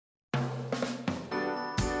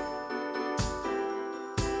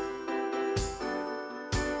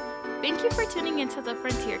Thank you for tuning into the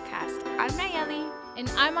FrontierCast. I'm Nayely. And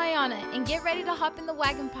I'm Aiyana, and get ready to hop in the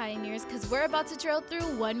wagon, pioneers, because we're about to trail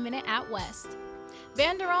through 1 minute at West.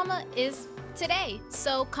 Bandorama is today,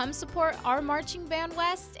 so come support our marching band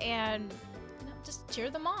West and just cheer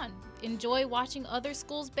them on. Enjoy watching other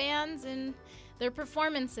schools' bands and their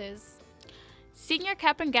performances. Senior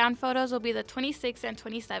cap and gown photos will be the 26th and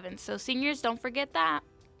 27th, so seniors, don't forget that.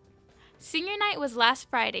 Senior night was last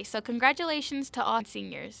Friday, so congratulations to all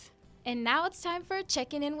seniors. And now it's time for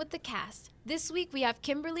checking in with the cast. This week we have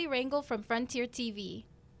Kimberly Rangel from Frontier TV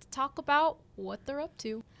to talk about what they're up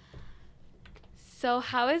to. So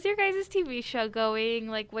how is your guys' TV show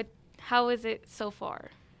going? How is it so far?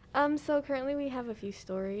 So currently we have a few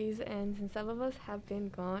stories, and since some of us have been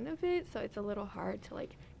gone a bit, so it's a little hard to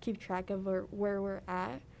keep track of where we're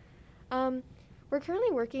at. We're currently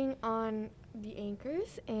working on the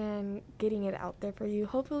anchors and getting it out there for you.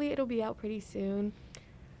 Hopefully it'll be out pretty soon,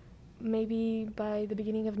 maybe by the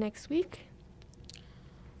beginning of next week.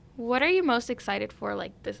 What are you most excited for,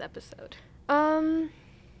 this episode? I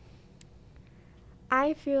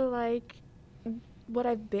feel like what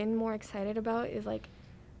I've been more excited about is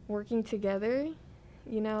working together,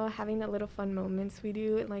 having the little fun moments we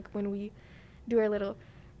do, and when we do our little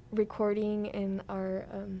recording in our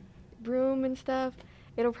room and stuff.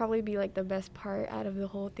 It'll probably be the best part out of the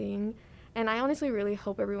whole thing, and I honestly really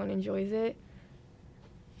hope everyone enjoys it.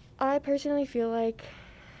 I personally feel like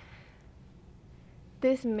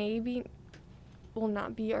this will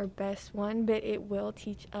not be our best one, but it will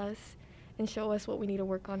teach us and show us what we need to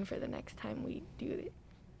work on for the next time we do it.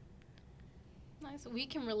 Nice. We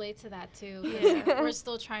can relate to that too. Yeah. We're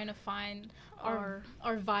still trying to find our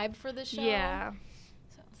vibe for the show. Yeah.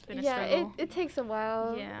 So It's been a struggle. It takes a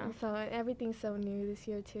while. Yeah. And so everything's so new this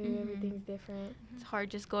year too. Mm-hmm. Everything's different. It's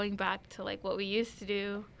hard just going back to what we used to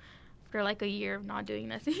do for a year of not doing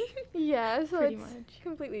nothing. Yeah, so Pretty it's much.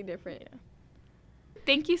 completely different. Yeah.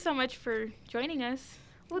 Thank you so much for joining us.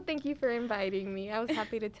 Well, thank you for inviting me. I was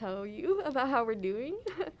happy to tell you about how we're doing.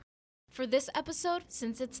 For this episode,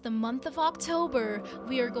 since it's the month of October,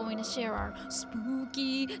 we are going to share our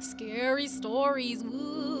spooky, scary stories.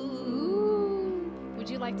 Woo! Would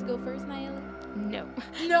you like to go first, Nayely? No.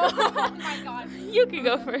 No. Oh my God. You can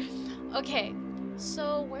go first. Okay,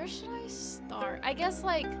 so where should I start? I guess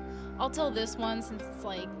I'll tell this one since it's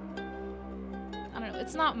I don't know,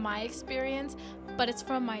 it's not my experience, but it's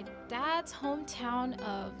from my dad's hometown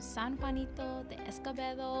of San Juanito de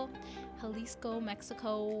Escobedo, Jalisco,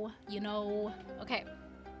 Mexico, Okay,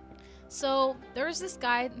 so there was this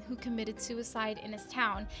guy who committed suicide in his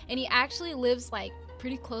town, and he actually lives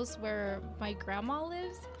pretty close where my grandma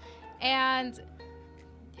lives, and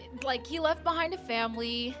he left behind a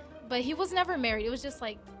family, but he was never married. It was just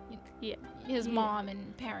his mom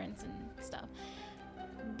and parents and stuff.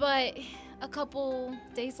 But a couple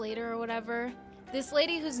days later or whatever, this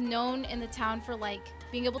lady who's known in the town for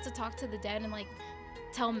being able to talk to the dead and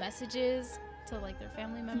tell messages to their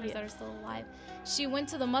family members that are still alive, she went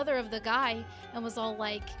to the mother of the guy and was all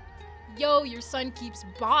yo, your son keeps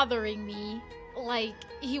bothering me,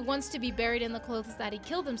 he wants to be buried in the clothes that he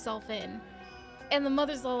killed himself in. And the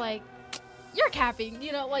mother's all you're capping,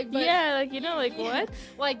 but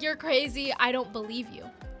what? You're crazy, I don't believe you.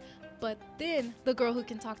 But then the girl who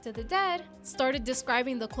can talk to the dead started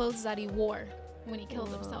describing the clothes that he wore when he killed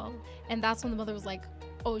himself. And that's when the mother was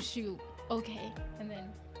oh shoot, okay. And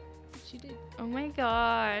then she did. Oh my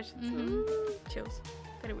gosh. Mm-hmm. Chills.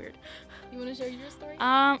 Kind of weird. You want to share your story?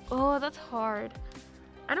 Oh, that's hard.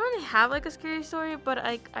 I don't really have a scary story, but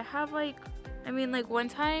I have one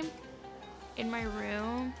time in my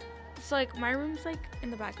room. So my room's in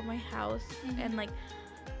the back of my house, and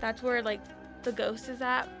that's where the ghost is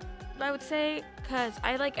at, I would say, because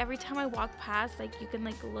I every time I walk past, you can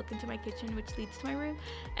look into my kitchen, which leads to my room,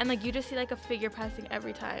 and you just see a figure passing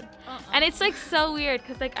every time. And it's so weird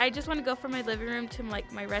because I just want to go from my living room to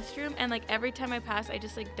my restroom, and every time I pass I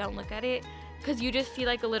just don't look at it, because you just see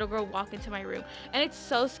a little girl walk into my room, and it's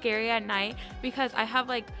so scary at night because I have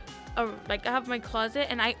I have my closet,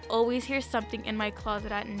 and I always hear something in my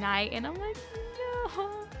closet at night, and I'm no.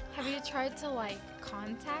 Have you tried to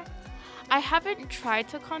contact? I haven't tried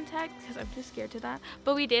to contact because I'm too scared to that.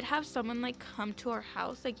 But we did have someone come to our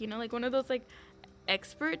house, one of those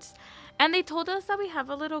experts, and they told us that we have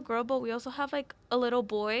a little girl, but we also have a little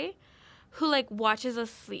boy who watches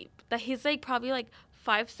us sleep. That he's probably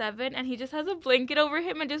 5'7", and he just has a blanket over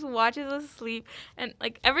him and just watches us sleep. And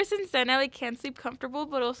ever since then I can't sleep comfortable,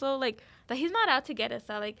 but also that he's not out to get us.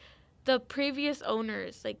 That the previous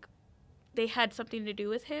owners they had something to do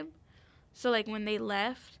with him. So when they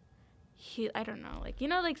left, I don't know, like, you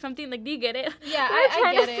know, like something, like, do you get it? Yeah, What I'm I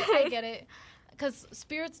trying get to it. say? I get it. Because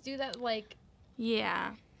spirits do that, like,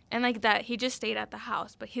 Yeah. And, like, that he just stayed at the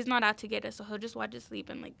house, but he's not out to get us, so he'll just watch us sleep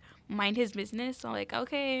and, like, mind his business. So, like,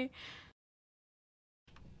 okay.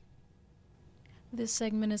 this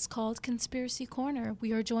segment is called Conspiracy Corner.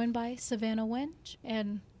 We are joined by Savannah Wench,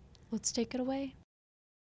 and let's take it away.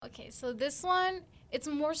 Okay, so this one, it's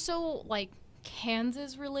more so, like,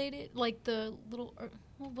 Kansas related, like the little,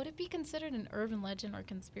 well, would it be considered an urban legend or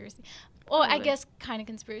conspiracy? Well, I guess kind of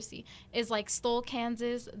conspiracy is like Stoll,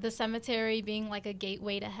 Kansas, the cemetery being like a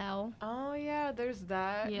gateway to hell. Oh yeah, there's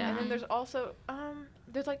that. Yeah. And then there's also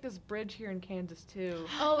there's like this bridge here in Kansas too.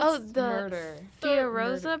 Oh, It's the murder.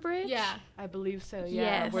 Rosa Bridge? Yeah. I believe so.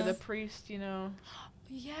 Yeah. Yes. Where the priest, you know.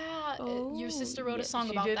 Yeah. Oh, Your sister wrote yeah. a song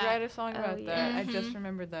She about did that. write a song Oh, about yeah. that. I just Mhm.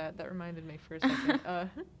 remembered that. That reminded me for a second.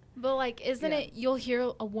 But like, isn't Yeah. it? You'll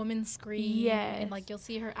hear a woman scream. Yes. And like, you'll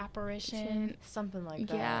see her apparition. Something like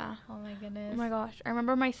that. Yeah. Oh my goodness. Oh my gosh. I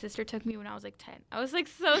remember my sister took me when I was like 10. I was like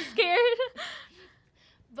so scared.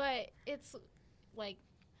 But it's like,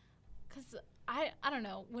 cause I don't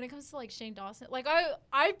know, when it comes to like Shane Dawson, like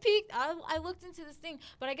I peeked, I looked into this thing,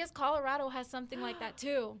 but I guess Colorado has something like that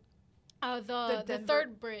too. The Denver-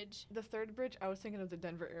 third bridge. The third bridge, I was thinking of the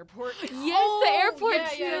Denver airport. Yes, Oh, the airport yeah,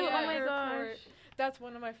 too. yeah, yeah. Oh my Airport. gosh. That's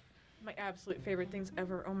one of my absolute favorite things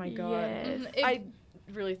ever. Oh my god. Yes. I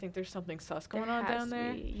really think there's something sus going on down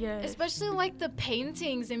there. Yes. Especially like the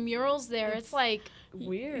paintings and murals there. It's like,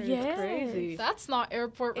 Weird. Yes. It's crazy. that's not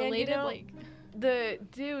airport And, you related. know, like, The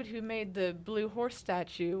dude who made the blue horse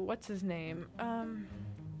statue, what's his name?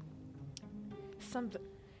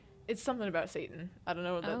 It's something about Satan. I don't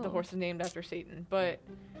know. The Oh. horse is named after Satan, but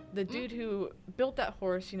the dude who built that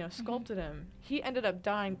horse, you know, sculpted him. He ended up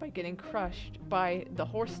dying by getting crushed by the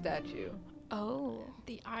horse statue. Oh.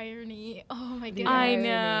 the irony. Oh my The goodness. I irony.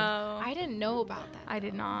 know. I didn't know about that. I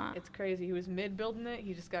did not. It's crazy. He was mid building it.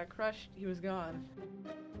 He just got crushed. He was gone.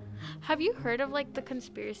 Have you heard of like the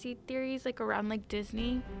conspiracy theories like around like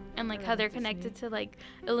Disney and like how Around they're connected to like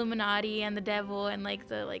Illuminati and the devil and like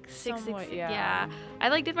the like 666? Somewhat, yeah. Yeah. I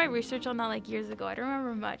like did my research on that like years ago. I don't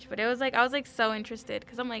remember much, but it was like I was like so interested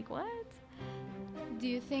because I'm like, what? Do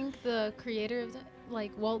you think the creator of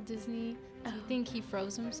like Walt Disney, do you Oh. think he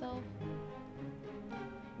froze himself?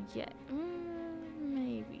 Yeah,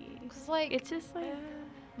 maybe. Because like It's just like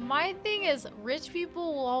my thing is rich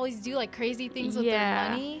people will always do like crazy things with Yeah.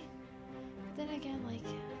 their money. But then again, like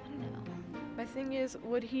I don't know. My thing is,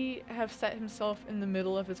 would he have set himself in the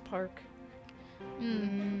middle of his park?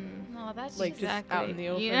 No, that's Like, just just out in the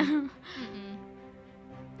open? Yeah. mm-mm.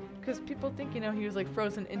 Because people think, you know, he was like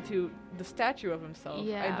frozen into the statue of himself.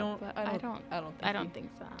 Yeah, I don't. but I I don't. don't- I don't think. I don't think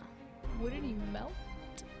so. Wouldn't he melt?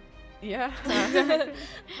 Yeah.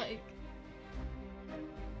 Like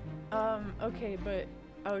Okay, but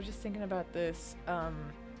I was just thinking about this.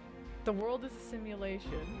 The world is a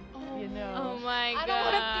simulation. You know. Oh my I don't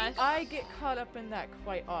wanna gosh. I get caught up in that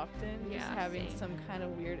quite often. Just Yeah, having same. some kind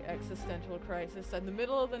of weird existential crisis in the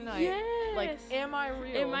middle of the night. Yes. Like, am I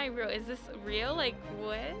real? Am I real? Is this real? Like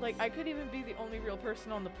what? Like, I could even be the only real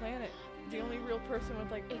person on the planet. The only real person with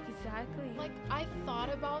like. exactly. like I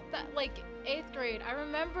thought about that like 8th grade. I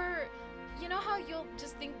remember, you know how you'll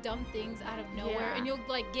just think dumb things out of nowhere Yeah. and you'll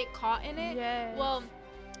like get caught in it? Yes. Well,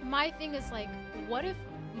 my thing is like, what if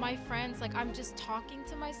my friends, like I'm just talking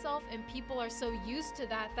to myself and people are so used to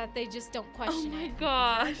that they just don't Oh question my it.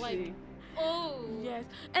 gosh. Like, oh. Yes.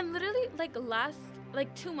 And literally like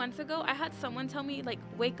 2 months ago, I had someone tell me like,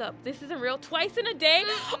 wake up, this isn't real, twice in a day.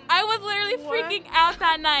 I was literally What? freaking out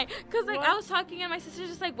that night because like I What? was talking and my sister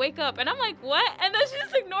just like, wake up, and I'm like, what? And then she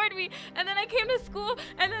just ignored me. And then I came to school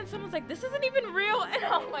and then someone's like, this isn't even real. And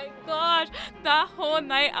oh my gosh, that whole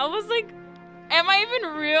night I was like, am I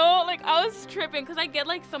even real? Like, I was tripping because I get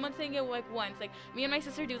like someone saying it like once. Like, me and my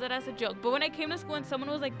sister do that as a joke. But when I came to school and someone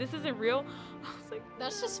was like, this isn't real, I was like,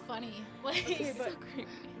 That's just funny. Like, Okay, it's but so creepy.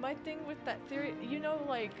 my thing with that theory, you know,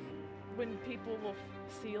 like when people will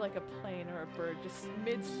see like a plane or a bird just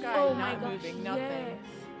mid sky, Oh my not gosh, moving, nothing. yes.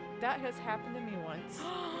 That has happened to me once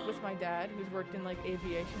with my dad, who's worked in like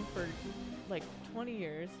aviation for like 20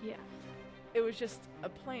 years. Yeah. It was just a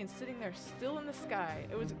plane sitting there still in the sky.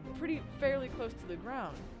 It was fairly close to the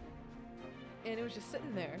ground. And it was just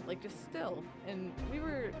sitting there, like just still. And we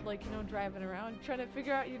were like, you know, driving around trying to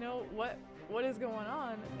figure out, you know, what is going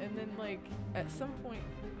on. And then like at some point,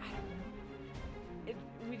 I don't know,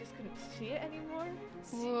 we just couldn't see it anymore.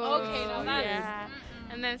 okay, now that's yeah.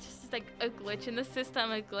 And then it's just like a glitch in the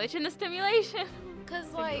system, a glitch in the stimulation.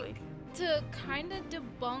 because like to kind of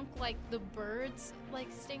debunk like the birds like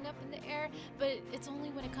staying up in the air, but it's only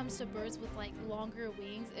when it comes to birds with like longer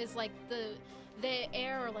wings. Is like the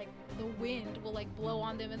air or like the wind will like blow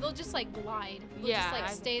on them and they'll just like glide. They'll just like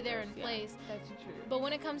stay there in place. That's true. But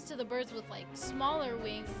when it comes to the birds with like smaller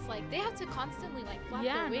wings, it's like they have to constantly like flap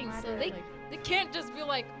their no wings, so matter, they can't just be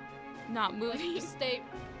like not moving. just stay.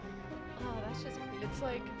 Oh, that's just creepy. It's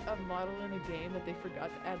like a model in a game that they forgot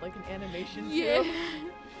to add like an animation Yeah. to.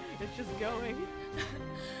 It's just going.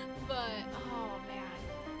 But oh man.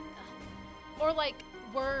 Or like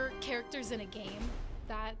we're characters in a game.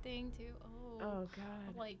 That thing too. Oh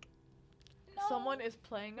god. Like no. Someone is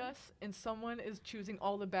playing us and someone is choosing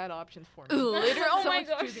all the bad options for me. Literally. Oh my Someone's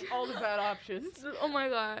gosh. choosing all the bad options. Oh my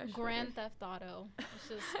gosh. Grand Theft Auto. It's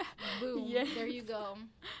just boom. Yes. There you go.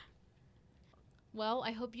 Well,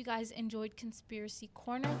 I hope you guys enjoyed Conspiracy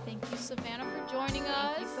Corner. Thank you, Savannah, for joining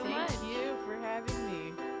us. Thank you so much. Thank you for having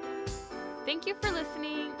me. Thank you for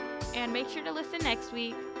listening, and make sure to listen next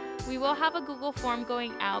week. We will have a Google form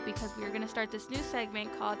going out because we are going to start this new segment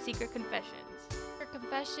called Secret Confessions. For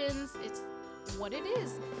confessions, it's what it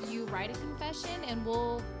is. You write a confession and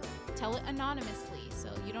we'll tell it anonymously. So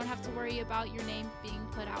you don't have to worry about your name being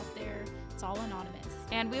put out there. It's all anonymous.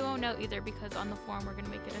 And we won't know either because on the form we're going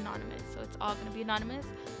to make it anonymous. So it's all going to be anonymous,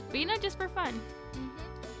 but just for fun.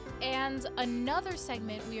 And another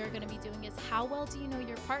segment we are going to be doing is how well do you know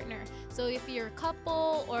your partner? So if you're a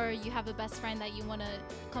couple or you have a best friend that you want to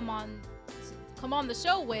come on the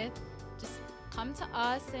show with, just come to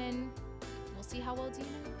us and we'll see how well do you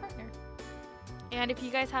know your partner. And if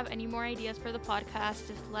you guys have any more ideas for the podcast,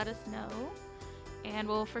 just let us know and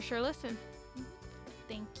we'll for sure listen.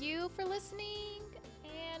 Thank you for listening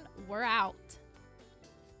and we're out.